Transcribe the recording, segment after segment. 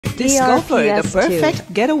Discover the DRPS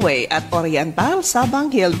perfect getaway at Oriental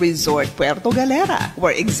Sabang Hill Resort, Puerto Galera,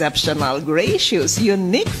 where exceptional, gracious,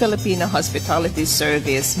 unique Filipino hospitality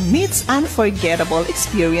service meets unforgettable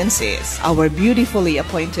experiences. Our beautifully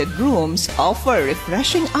appointed rooms offer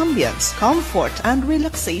refreshing ambience, comfort, and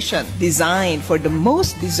relaxation. Designed for the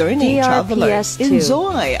most discerning travelers,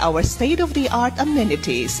 enjoy our state-of-the-art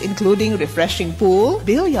amenities, including refreshing pool,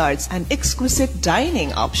 billiards, and exquisite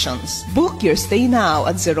dining options. Book your stay now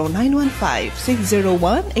at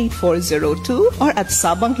 0915-601-8402 or at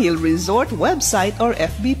Sabang Hill Resort website or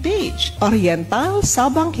FB page. Oriental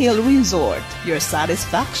Sabang Hill Resort. Your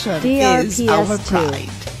satisfaction is our pride.